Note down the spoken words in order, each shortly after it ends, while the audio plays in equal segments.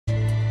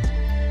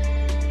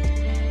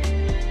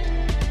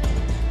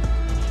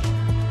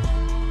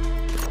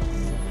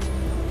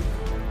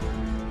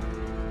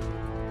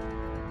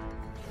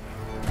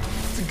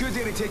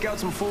Everybody take out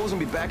some fools and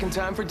be back in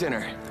time for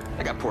dinner.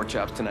 I got pork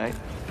chops tonight.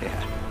 Yeah.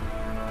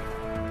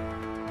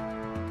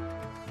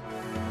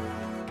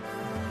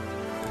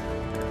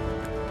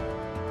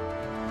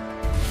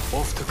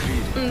 Off the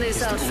grid.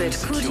 This outfit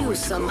could use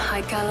some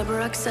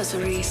high-caliber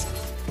accessories.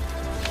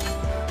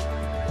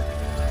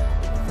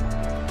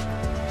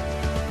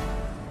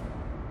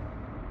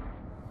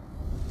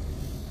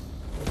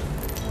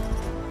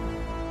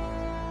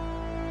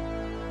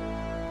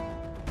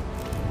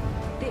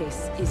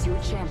 This is your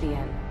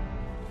champion.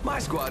 My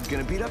squad's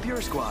gonna beat up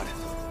your squad.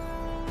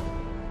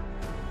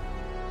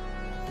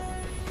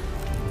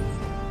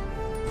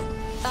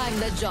 I'm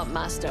the jump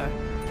master.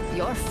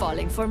 You're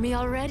falling for me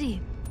already.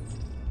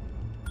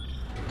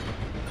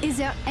 Is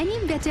there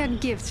any better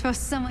gift for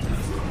someone?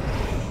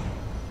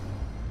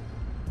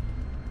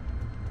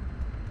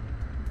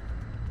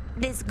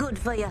 This good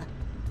for you.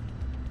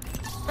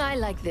 I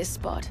like this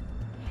spot.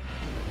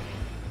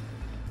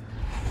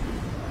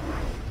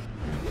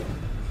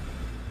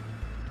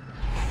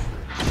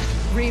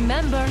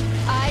 Remember,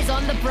 eyes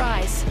on the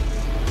prize.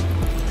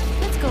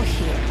 Let's go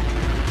here.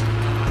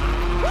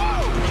 Woo!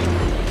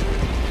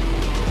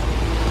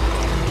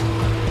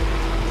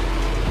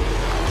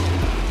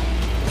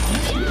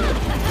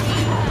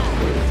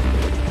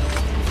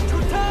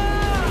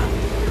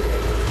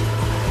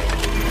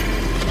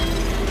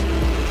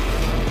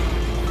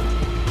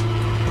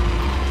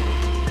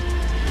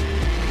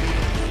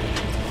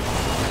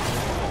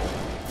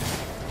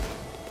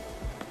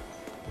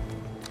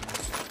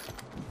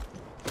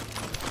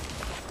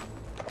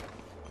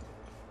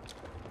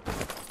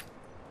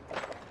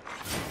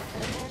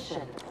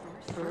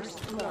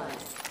 First blood.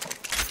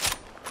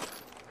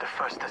 The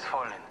first has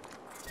fallen.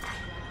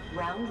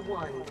 Round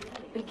 1.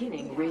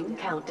 Beginning ring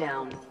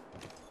countdown.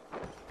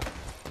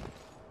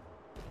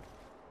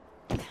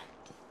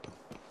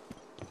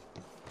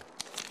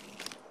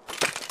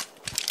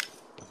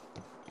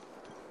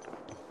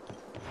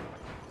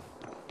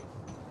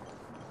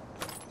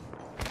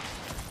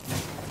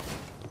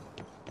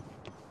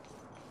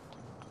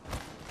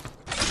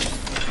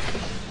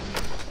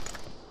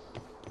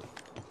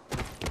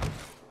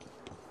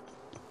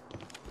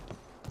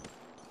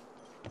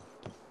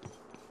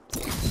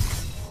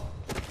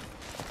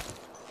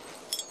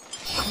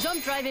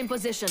 Jump drive in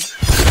position.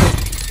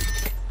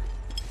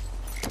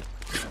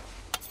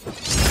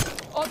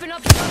 Open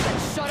up shop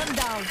and shut him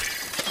down.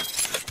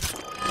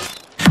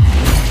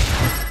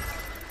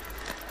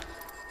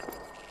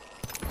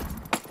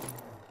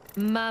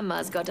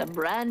 Mama's got a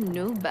brand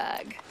new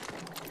bag.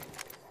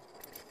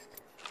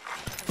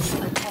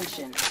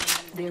 Attention.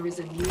 There is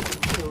a new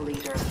kill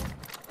leader.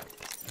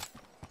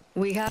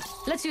 We have...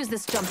 Let's use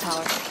this jump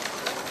tower.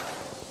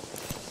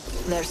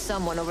 There's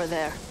someone over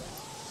there.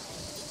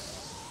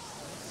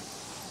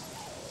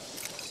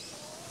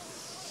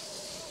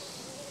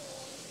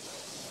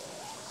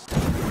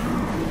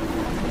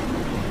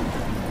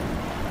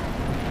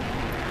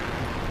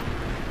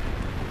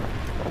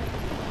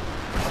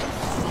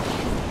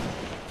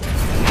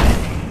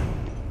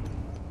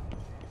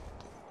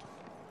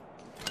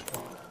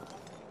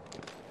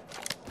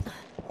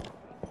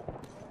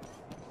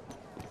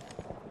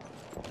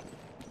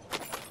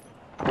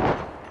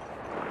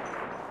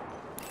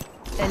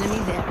 Enemy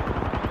there.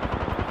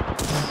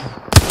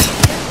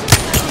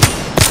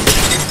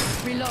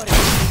 Reloading.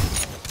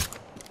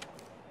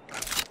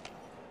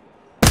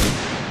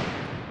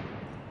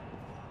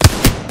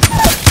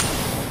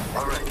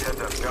 All right,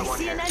 heads up. Got one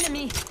See here. an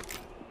enemy.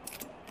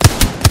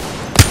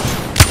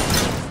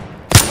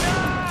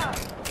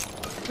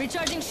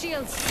 Recharging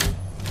shields.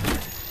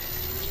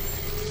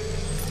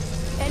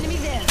 Enemy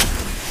there.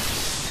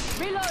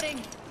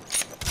 Reloading.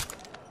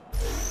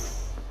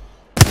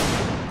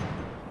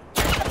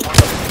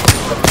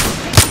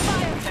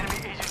 Enemy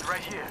agent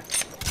right here.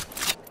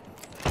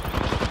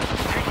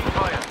 Taking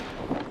fire.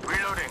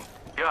 Reloading.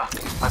 Yeah,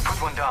 I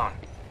put one down.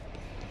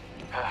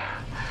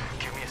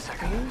 Give me a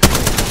second.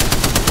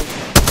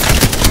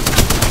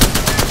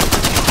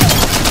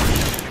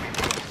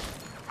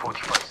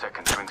 45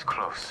 seconds, rings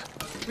close.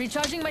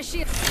 Recharging my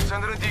shield.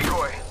 Send in a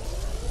decoy.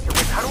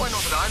 Wait, how do I know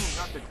that I'm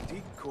not the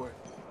decoy?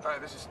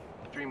 Alright, this is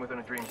dream within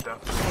a dream stuff.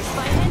 I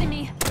spy an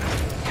enemy.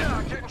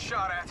 Yeah, getting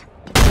shot at.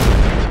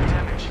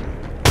 Damage.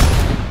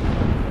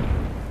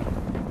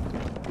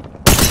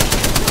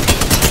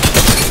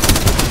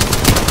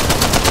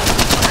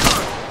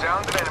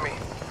 Downed an enemy.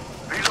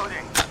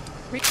 Reloading.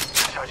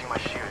 Charging my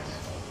shields.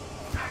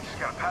 Just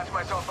gotta patch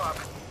myself up.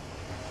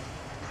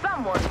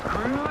 Someone's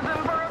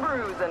cruising for a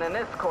bruising in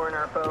this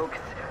corner, folks.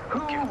 Who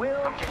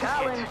will I'm getting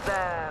challenge hit.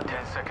 them?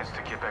 10 seconds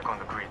to get back on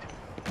the grid.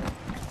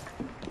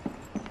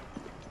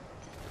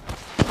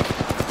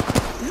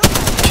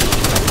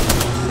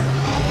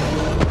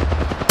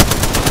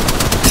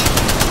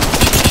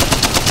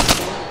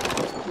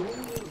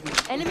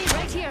 Enemy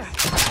right here.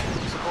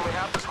 Only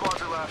half the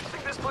squads are left.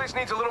 Think this place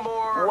needs a little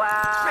more...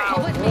 Wow!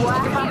 Come with me.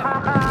 Over here.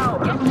 Wow!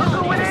 Get Look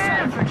down who it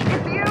here. is!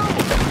 It's you!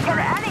 Can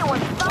anyone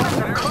summon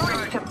the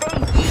courage to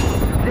face you?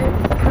 This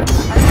could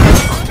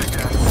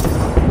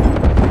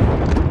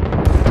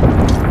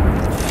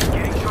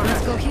Getting shot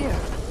at.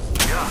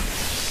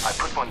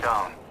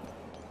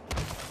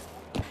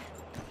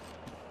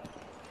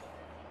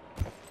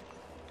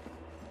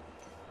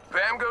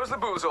 goes the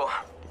boozle.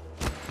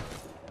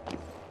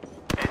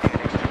 Adding an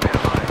extra pair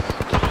of eyes.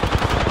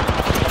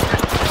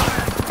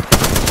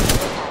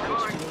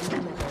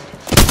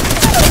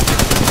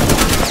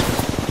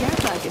 Care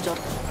package on.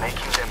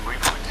 Making them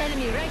reboot.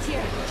 Enemy right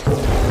here.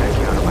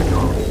 Backing out of my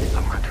drone.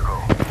 I'm good to go.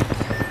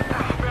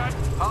 Bad.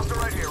 Hostile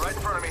right here, right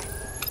in front of me.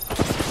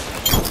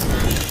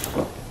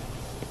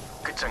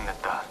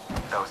 끝장났다.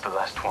 That was the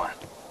last one.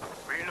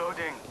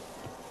 Reloading.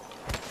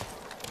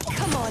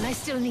 Come on, I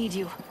still need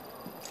you.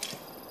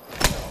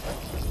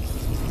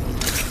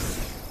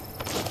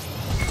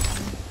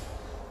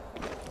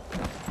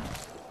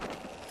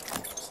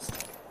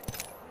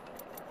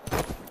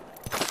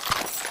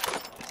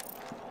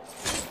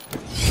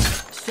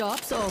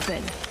 Shops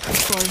open.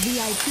 For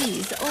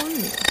VIPs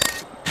only.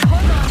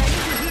 Hold on, I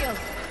need to heal.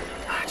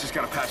 I just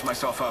gotta patch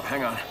myself up.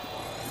 Hang on.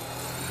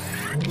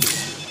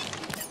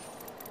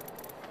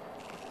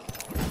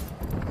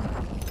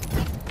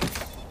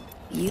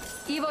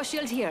 Evo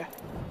shield here.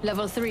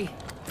 Level 3.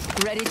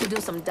 Ready to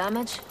do some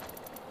damage?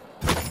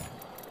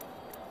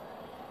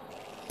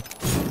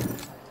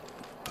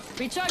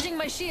 Recharging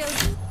my shield.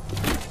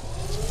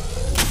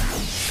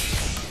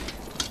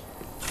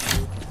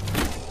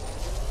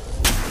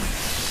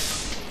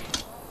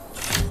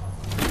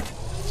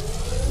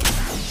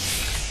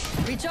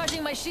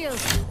 Recharging my shield.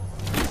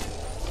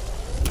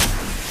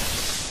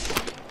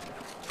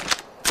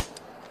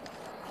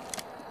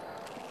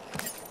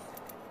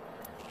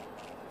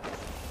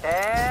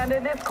 And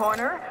in this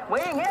corner,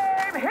 wing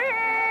aim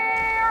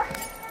here!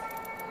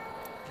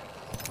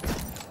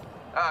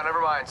 Ah,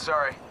 never mind.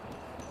 Sorry.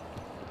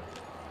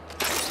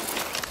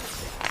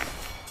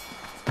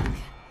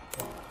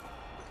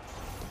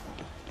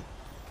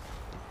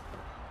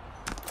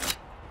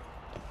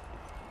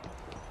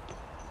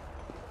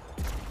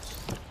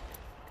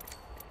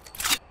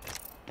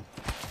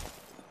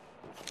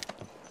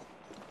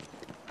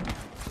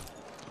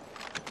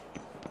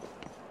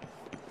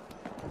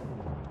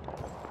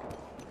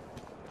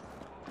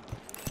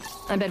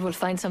 I bet we'll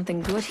find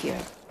something good here.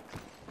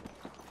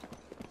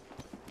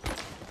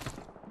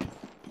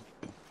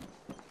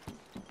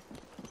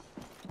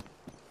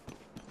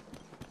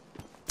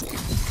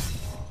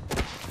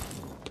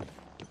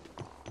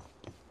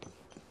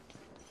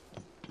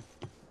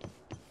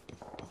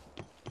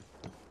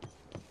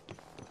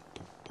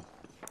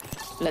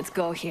 Let's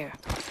go here.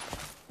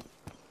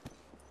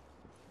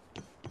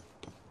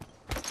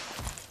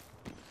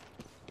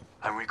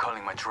 I'm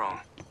recalling my drone.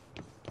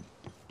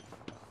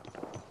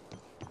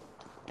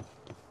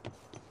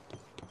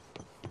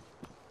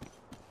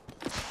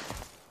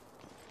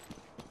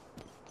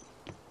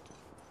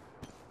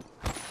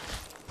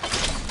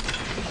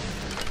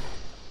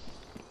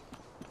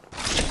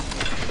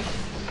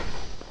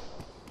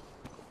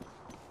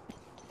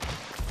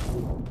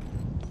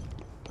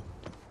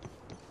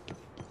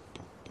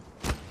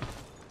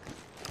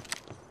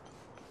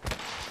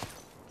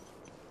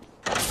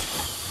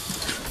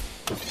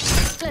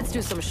 Let's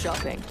do some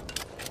shopping.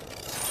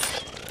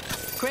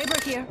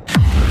 Kraber here.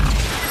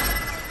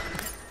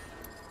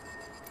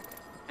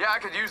 Yeah, I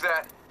could use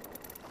that.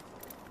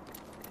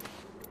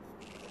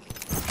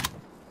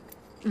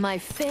 My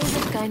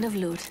favorite kind of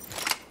loot.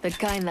 The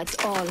kind that's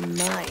all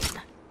mine.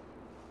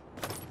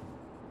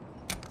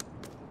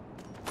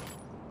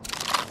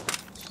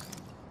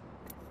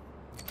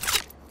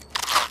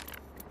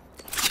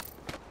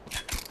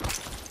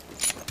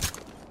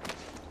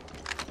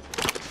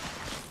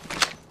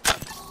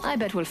 I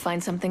bet we'll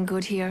find something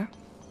good here.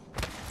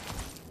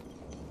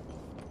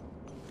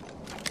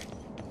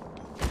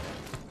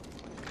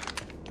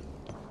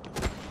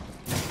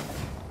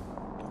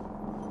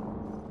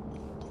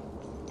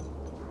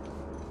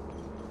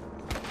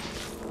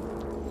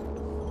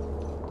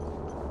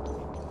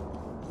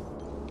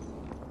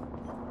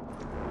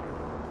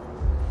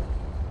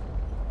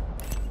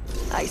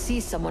 I see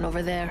someone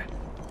over there.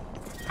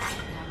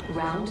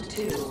 Round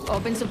 2.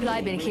 Open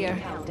supply bin here.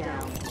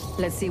 Countdown.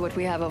 Let's see what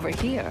we have over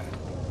here.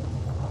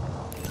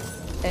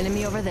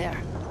 Enemy over there.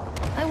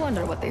 I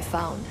wonder what they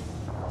found.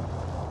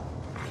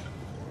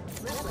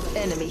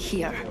 Enemy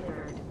here.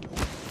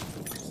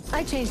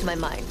 I changed my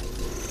mind.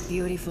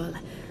 Beautiful.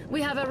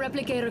 We have a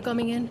replicator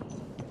coming in.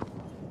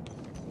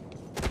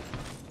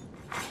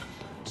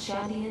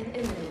 Champion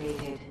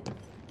eliminated.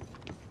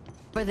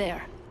 Over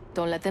there.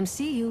 Don't let them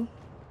see you.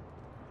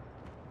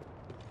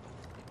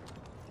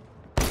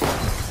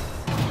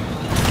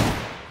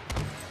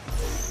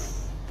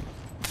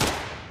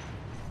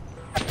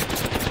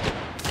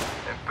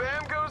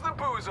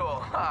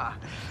 Ha!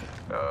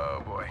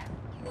 Oh boy.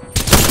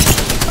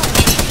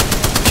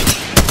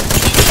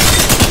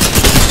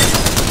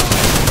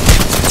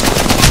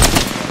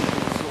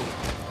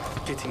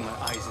 Getting my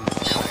eyes in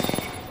the sky.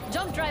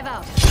 Jump drive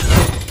out.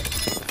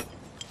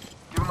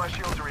 Give my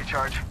shield to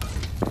recharge.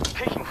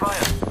 Taking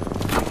fire.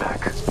 I'm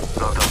back.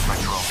 Load up my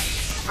drone.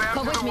 Bam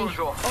Come to with the me.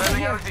 woozle. Over Sending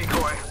here. out a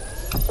decoy.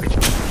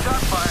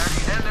 Shot fired.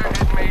 And they're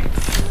hitting me.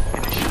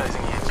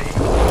 Initializing EMP.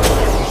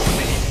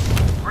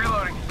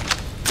 Reloading.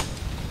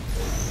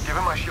 Give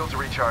him my shield to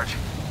recharge.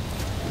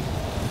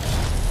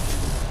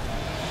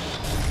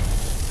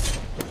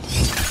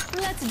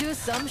 Let's do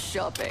some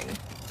shopping.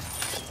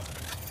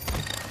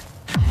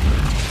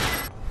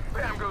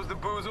 Bam goes the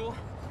boozle.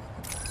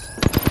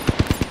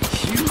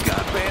 You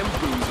got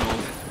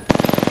bamboozled.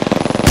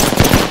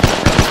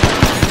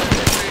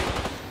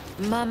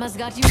 Mama's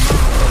got you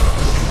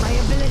now. My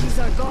abilities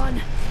are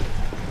gone.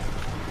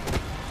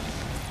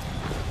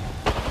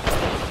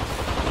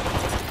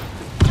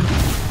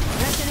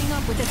 Rationing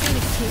up with the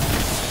Phoenix kit.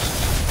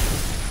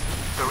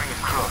 The ring is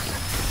close.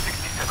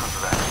 60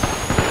 seconds left.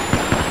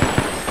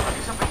 I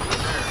see something good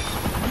there.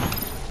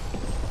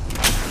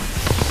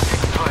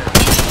 Taking fire.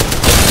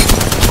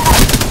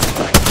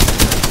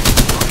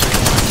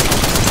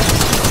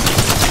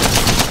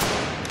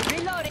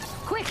 Reloading.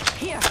 Quick,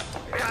 here.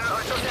 Yeah, no,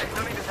 it's okay.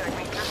 No need to tag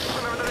me. Just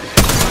remember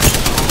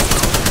that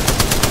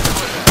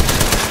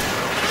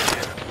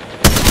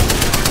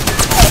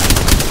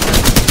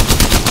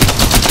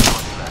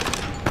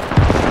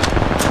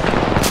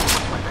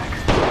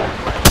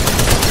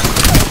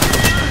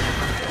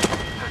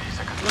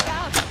Look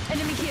out!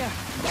 Enemy here.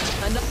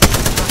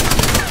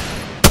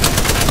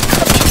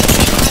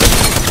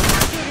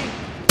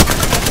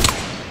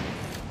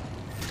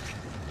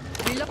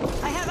 Reload.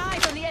 I have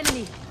eyes on the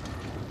enemy.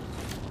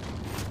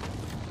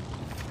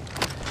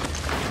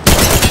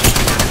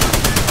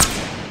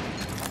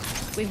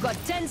 We've got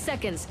 10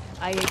 seconds.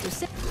 I hate to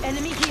say.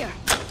 Enemy here.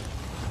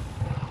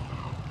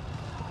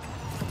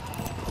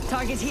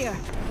 Target here.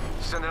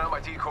 sending out my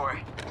decoy.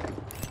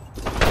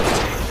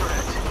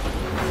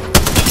 Threat.